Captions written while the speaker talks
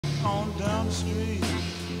on down the street.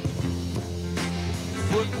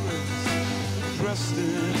 Footprints dressed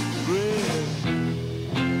in red,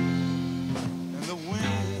 and the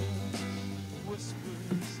wind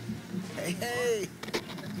whispers. Hey, hey!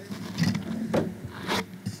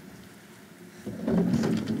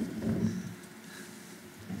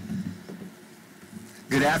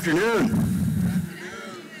 Good afternoon.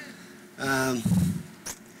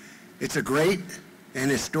 It's a great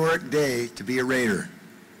and historic day to be a Raider.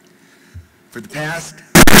 For the past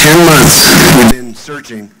 10 months, we've been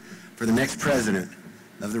searching for the next president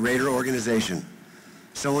of the Raider organization,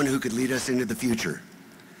 someone who could lead us into the future.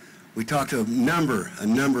 We talked to a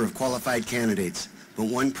number of qualified candidates, but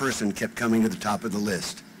one person kept coming to the top of the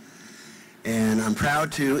list. And I'm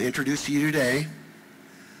proud to introduce to you today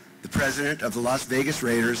the president of the Las Vegas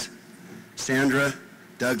Raiders, Sandra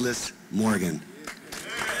Douglass Morgan.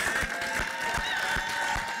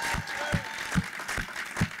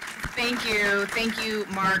 Thank you,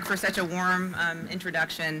 Mark, for such a warm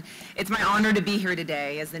introduction. It's my honor to be here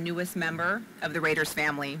today as the newest member of the Raiders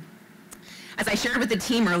family. As I shared with the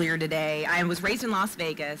team earlier today, I was raised in Las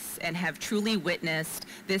Vegas and have truly witnessed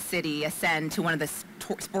this city ascend to one of the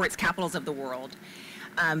sports capitals of the world,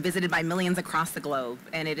 visited by millions across the globe,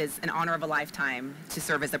 and it is an honor of a lifetime to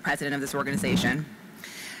serve as the president of this organization.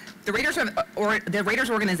 The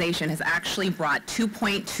Raiders organization has actually brought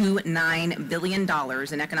 $2.29 billion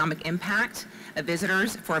in economic impact of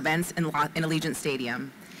visitors for events in Allegiant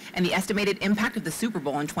Stadium. And the estimated impact of the Super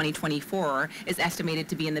Bowl in 2024 is estimated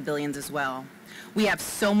to be in the billions as well. We have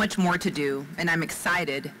so much more to do, and I'm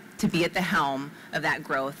excited to be at the helm of that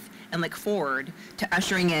growth and look forward to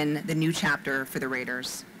ushering in the new chapter for the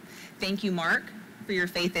Raiders. Thank you, Mark, for your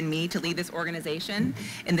faith in me to lead this organization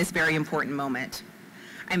in this very important moment.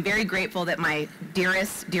 I'm very grateful that my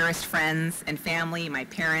dearest friends and family, my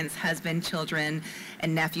parents, husband, children,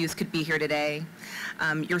 and nephews could be here today.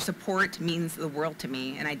 Your support means the world to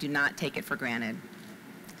me, and I do not take it for granted.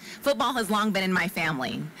 Football has long been in my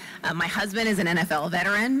family. My husband is an NFL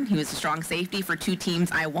veteran. He was a strong safety for two teams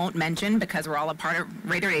I won't mention because we're all a part of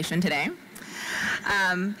Raider Nation today.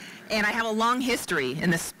 And I have a long history in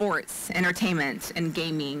the sports, entertainment, and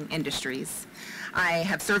gaming industries. I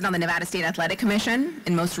have served on the Nevada State Athletic Commission,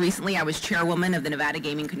 and most recently I was chairwoman of the Nevada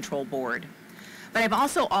Gaming Control Board. But I've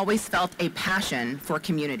also always felt a passion for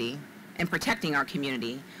community and protecting our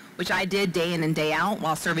community, which I did day in and day out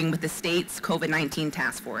while serving with the state's COVID-19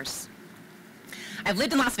 task force. I've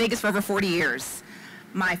lived in Las Vegas for over 40 years.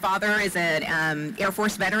 My father is an Air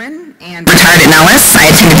Force veteran and retired at Nellis. I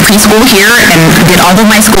attended preschool here and did all of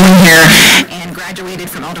my schooling here and graduated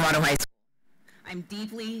from El Dorado High School. I'm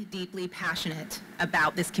deeply passionate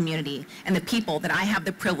about this community and the people that I have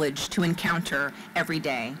the privilege to encounter every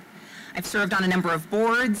day. I've served on a number of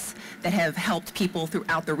boards that have helped people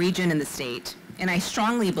throughout the region and the state, and I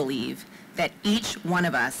strongly believe that each one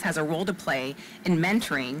of us has a role to play in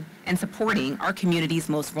mentoring and supporting our community's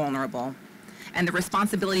most vulnerable, and the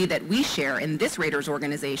responsibility that we share in this Raiders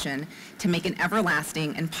organization to make an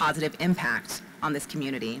everlasting and positive impact on this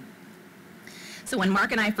community. So when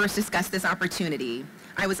Mark and I first discussed this opportunity,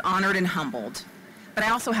 I was honored and humbled, but I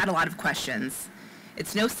also had a lot of questions.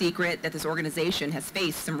 It's no secret that this organization has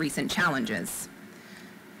faced some recent challenges.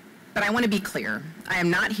 But I want to be clear, I am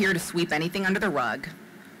not here to sweep anything under the rug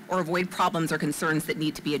or avoid problems or concerns that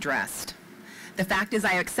need to be addressed. The fact is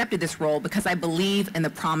I accepted this role because I believe in the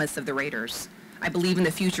promise of the Raiders. I believe in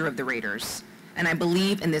the future of the Raiders. And I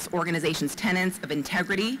believe in this organization's tenets of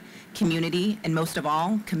integrity, community, and most of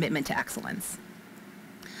all, commitment to excellence.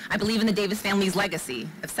 I believe in the Davis family's legacy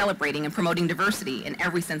of celebrating and promoting diversity in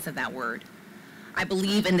every sense of that word. I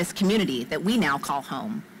believe in this community that we now call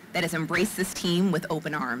home, that has embraced this team with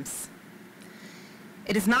open arms.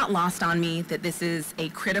 It is not lost on me that this is a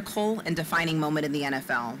critical and defining moment in the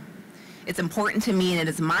NFL. It's important to me, and it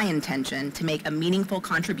is my intention to make a meaningful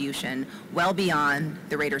contribution well beyond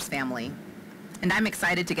the Raiders family. And I'm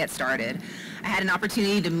excited to get started. I had an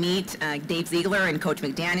opportunity to meet Dave Ziegler and Coach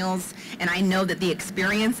McDaniels, and I know that the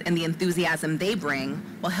experience and the enthusiasm they bring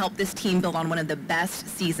will help this team build on one of the best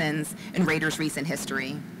seasons in Raiders' recent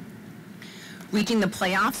history. Reaching the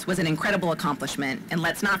playoffs was an incredible accomplishment, and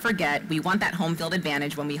let's not forget, we want that home field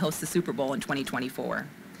advantage when we host the Super Bowl in 2024.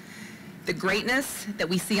 The greatness that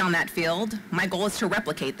we see on that field, my goal is to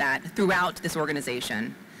replicate that throughout this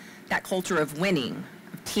organization. That culture of winning,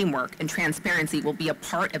 teamwork, and transparency will be a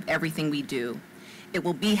part of everything we do. It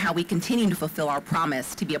will be how we continue to fulfill our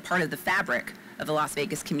promise to be a part of the fabric of the Las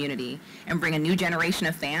Vegas community and bring a new generation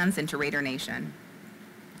of fans into Raider Nation.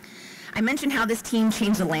 I mentioned how this team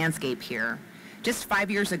changed the landscape here. Just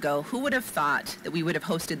 5 years ago, who would have thought that we would have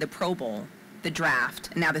hosted the Pro Bowl the draft,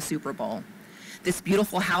 and now the Super Bowl. This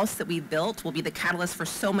beautiful house that we've built will be the catalyst for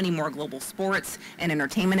so many more global sports and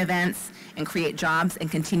entertainment events and create jobs and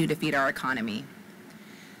continue to feed our economy.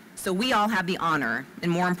 So we all have the honor,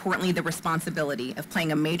 and more importantly, the responsibility of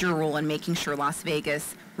playing a major role in making sure Las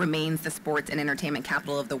Vegas remains the sports and entertainment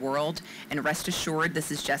capital of the world, and rest assured,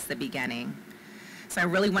 this is just the beginning. So I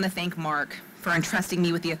really want to thank Mark for entrusting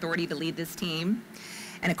me with the authority to lead this team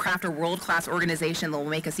and to craft a world-class organization that will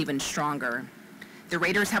make us even stronger. The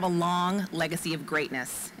Raiders have a long legacy of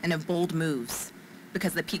greatness and of bold moves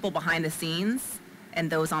because of the people behind the scenes and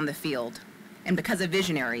those on the field, and because of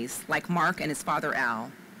visionaries like Mark and his father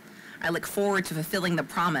Al. I look forward to fulfilling the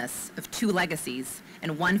promise of 2 legacies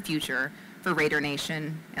and 1 future for Raider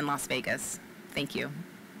Nation and Las Vegas. Thank you.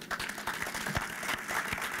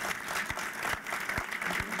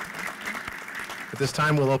 At this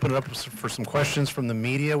time, we'll open it up for some questions from the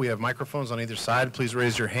media. We have microphones on either side. Please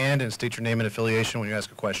raise your hand and state your name and affiliation when you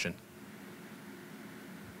ask a question.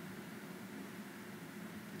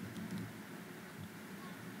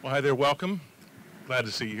 Well, hi there, welcome. Glad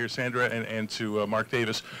to see you here, Sandra, and to Mark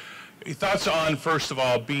Davis. Your thoughts on, first of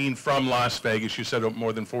all, being from Las Vegas, you said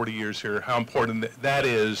more than 40 years here, how important that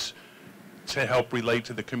is to help relate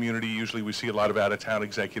to the community. Usually we see a lot of out-of-town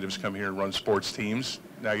executives come here and run sports teams.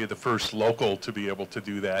 Now you're the first local to be able to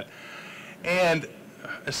do that. And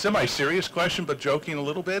a semi-serious question, but joking a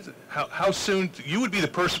little bit, how soon, you would be the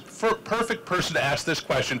perfect person to ask this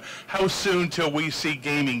question, how soon till we see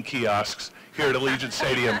gaming kiosks here at Allegiant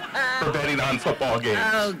Stadium for betting on football games?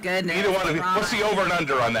 Oh, goodness. Either one of you. What's the over and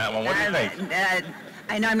under on that one? What do you think?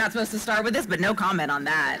 I know I'm not supposed to start with this, but no comment on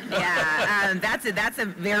that. Yeah, that's a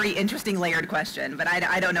very interesting layered question, but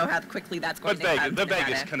I don't know how quickly that's going to happen. The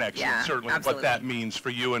Vegas connection, yeah, certainly, absolutely. what that means for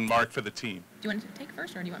you and Mark for the team. Do you want to take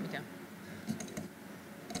first, or do you want me to?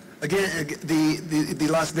 Again, the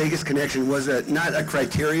Las Vegas connection was not a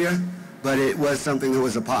criteria, but it was something that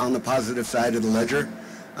was on the positive side of the ledger.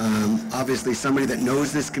 Obviously, somebody that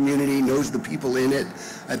knows this community, knows the people in it,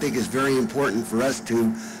 I think is very important for us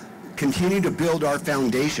to continue to build our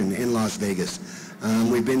foundation in Las Vegas.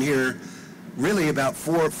 We've been here really about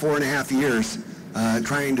 4.5 years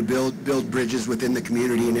trying to build bridges within the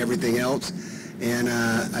community and everything else. And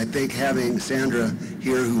I think having Sandra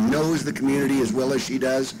here, who knows the community as well as she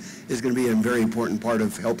does, is going to be a very important part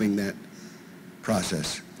of helping that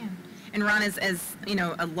process. Yeah. And Ron, as you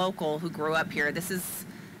know, a local who grew up here, this is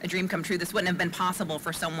a dream come true. This wouldn't have been possible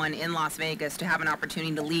for someone in Las Vegas to have an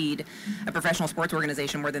opportunity to lead a professional sports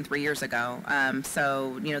organization more than 3 years ago.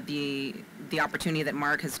 So, you know, the opportunity that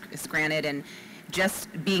Mark has granted, and just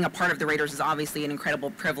being a part of the Raiders is obviously an incredible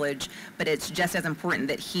privilege, but it's just as important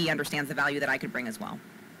that he understands the value that I could bring as well.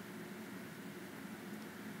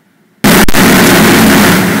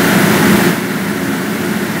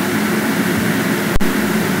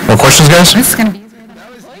 More questions, guys? This is going to be easier than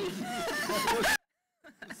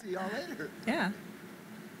See y'all later. Yeah.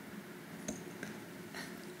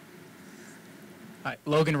 Hi,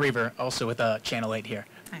 Logan Reaver, also with Channel 8 here.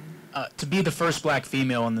 To be the first black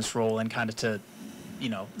female in this role and kind of to, you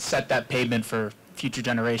know, set that pavement for future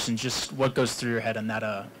generations, just what goes through your head on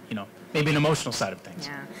that, you know, maybe an emotional side of things?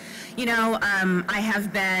 Yeah. You know, I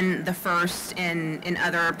have been the first in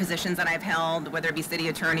other positions that I've held, whether it be city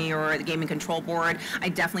attorney or the gaming control board. I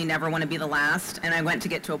definitely never want to be the last, and I want to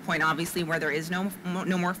get to a point, obviously, where there is no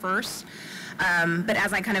more firsts. But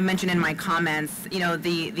as I kind of mentioned in my comments, you know,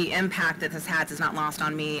 the impact that this has is not lost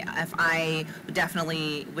on me. If I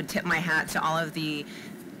definitely would tip my hat to all of the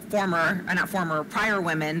prior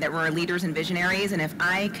women that were leaders and visionaries, and if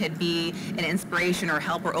I could be an inspiration or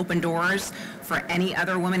help or open doors for any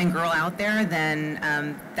other woman and girl out there, then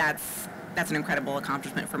that's an incredible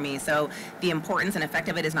accomplishment for me. So the importance and effect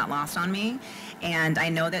of it is not lost on me. And I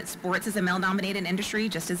know that sports is a male-dominated industry,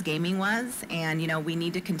 just as gaming was, and you know, we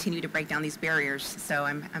need to continue to break down these barriers. So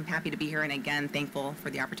I'm happy to be here, and again, thankful for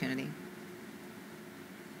the opportunity.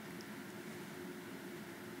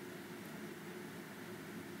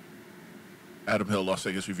 Adam Hill, Las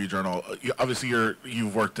Vegas Review-Journal. Obviously,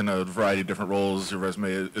 you've worked in a variety of different roles. Your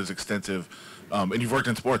resume is extensive, and you've worked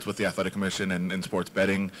in sports with the Athletic Commission and sports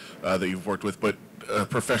betting that you've worked with. But a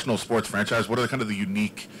professional sports franchise, what are kind of the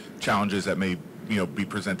unique challenges that may be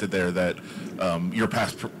presented there that your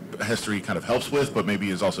past history kind of helps with, but maybe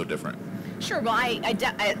is also different? Sure. Well,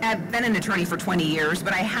 I've been an attorney for 20 years,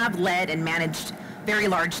 but I have led and managed very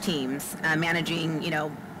large teams, managing, you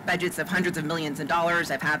know, budgets of hundreds of millions of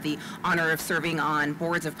dollars. I've had the honor of serving on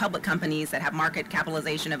boards of public companies that have market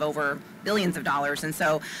capitalization of over billions of dollars. And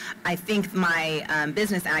so I think my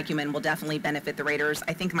business acumen will definitely benefit the Raiders.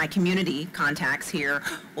 I think my community contacts here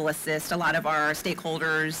will assist a lot of our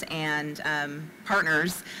stakeholders and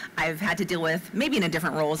partners I've had to deal with, maybe in a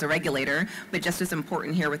different role as a regulator, but just as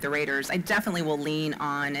important here with the Raiders. I definitely will lean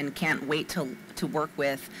on and can't wait to work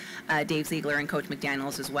with Dave Ziegler and Coach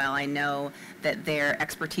McDaniels as well. I know that their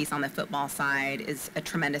expertise on the football side is a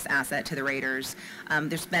tremendous asset to the Raiders.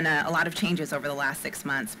 There's been a lot of changes over the last 6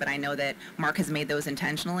 months, but I know that Mark has made those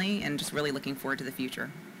intentionally, and just really looking forward to the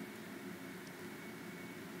future.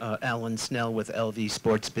 Alan Snell with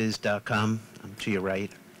lvsportsbiz.com. I'm to your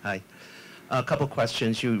right. Hi. A couple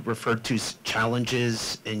questions. You referred to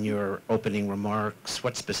challenges in your opening remarks.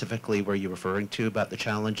 What specifically were you referring to about the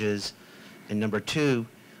challenges? And number two,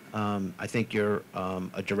 I think you're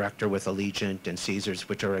a director with Allegiant and Caesars,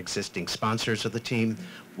 which are existing sponsors of the team.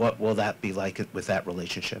 What will that be like with that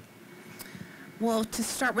relationship? Well, to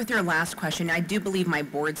start with your last question, I do believe my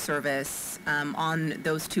board service on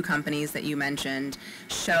those two companies that you mentioned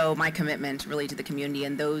show my commitment really to the community,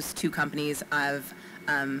 and those two companies have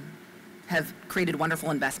created wonderful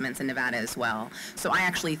investments in Nevada as well. So I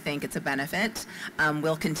actually think it's a benefit.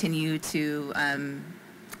 We'll continue to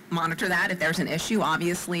monitor that. If there's an issue,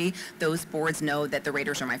 obviously, those boards know that the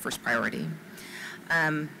Raiders are my first priority.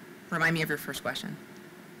 Remind me of your first question.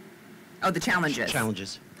 Oh, the challenges.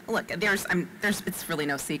 Challenges. Look, it's really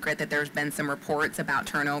no secret that there's been some reports about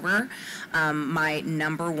turnover. My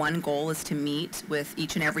number one goal is to meet with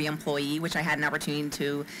each and every employee, which I had an opportunity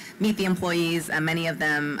to meet the employees, many of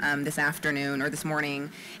them this afternoon or this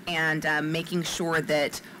morning, and making sure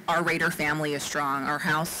that our Raider family is strong. Our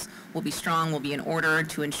house will be strong, will be in order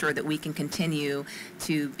to ensure that we can continue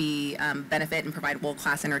to be benefit and provide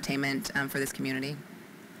world-class entertainment for this community.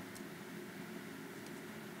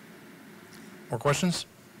 More questions?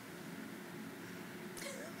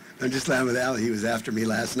 I'm just laughing with Al. He was after me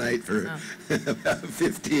last night for about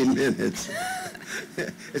 15 minutes.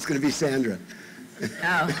 It's going to be Sandra.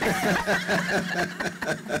 Oh.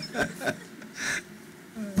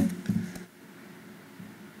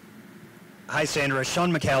 Hi, Sandra.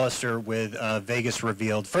 Sean McAllister with Vegas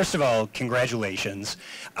Revealed. First of all, congratulations.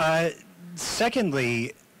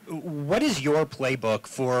 Secondly, what is your playbook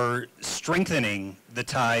for strengthening the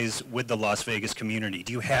ties with the Las Vegas community?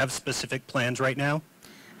 Do you have specific plans right now?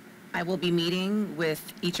 I will be meeting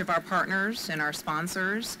with each of our partners and our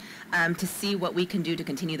sponsors to see what we can do to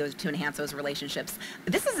continue to enhance those relationships.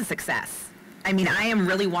 This is a success. I mean, I am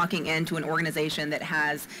really walking into an organization that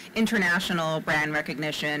has international brand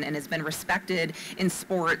recognition and has been respected in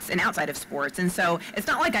sports and outside of sports. And so it's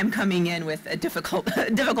not like I'm coming in with a difficult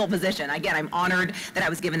position. Again, I'm honored that I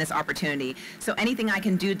was given this opportunity. So anything I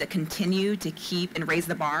can do to continue to keep and raise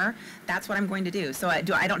the bar, that's what I'm going to do. So I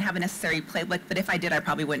don't have a necessary playbook, but if I did, I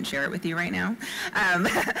probably wouldn't share it with you right now.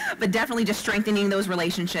 But definitely just strengthening those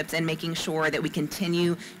relationships and making sure that we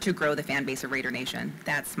continue to grow the fan base of Raider Nation.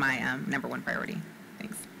 That's my number one priority.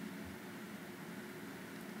 Thanks.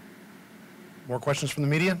 More questions from the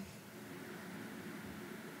media?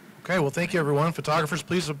 Okay, well, thank you, everyone. Photographers,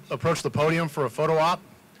 please approach the podium for a photo op.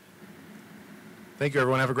 Thank you,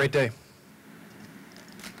 everyone. Have a great day.